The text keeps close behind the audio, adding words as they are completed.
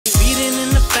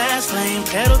fast lane,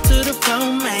 pedal to the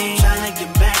floor, man. Tryna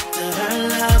get back to her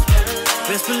love.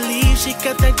 Best believe she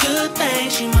got that good thing.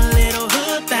 She my little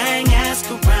hood thing. Ask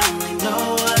around, they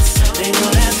know us. They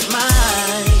know that's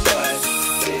mine.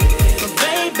 But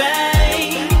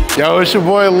baby. Yo, it's your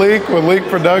boy Leak with Leak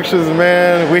Productions,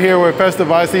 man. We're here with Festive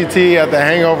ICT at the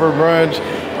Hangover Brunch.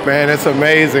 Man, it's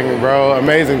amazing, bro.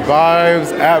 Amazing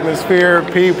vibes, atmosphere,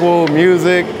 people,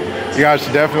 music. You guys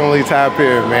should definitely tap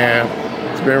in, man.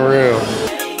 It's been real.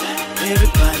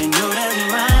 Everybody know that's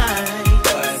mine.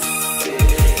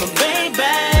 But baby,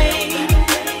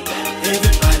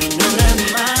 everybody know that's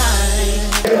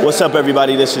mine. What's up,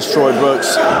 everybody? This is Troy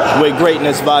Brooks with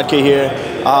Greatness Vodka here.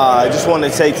 I just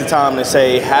wanted to take the time to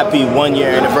say happy 1-year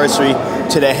anniversary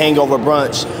to the Hangover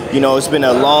Brunch. You know, it's been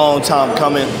a long time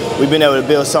coming. We've been able to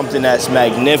build something that's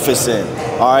magnificent.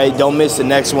 All right, don't miss the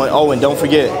next one. Oh, and don't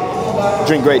forget,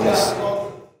 drink greatness.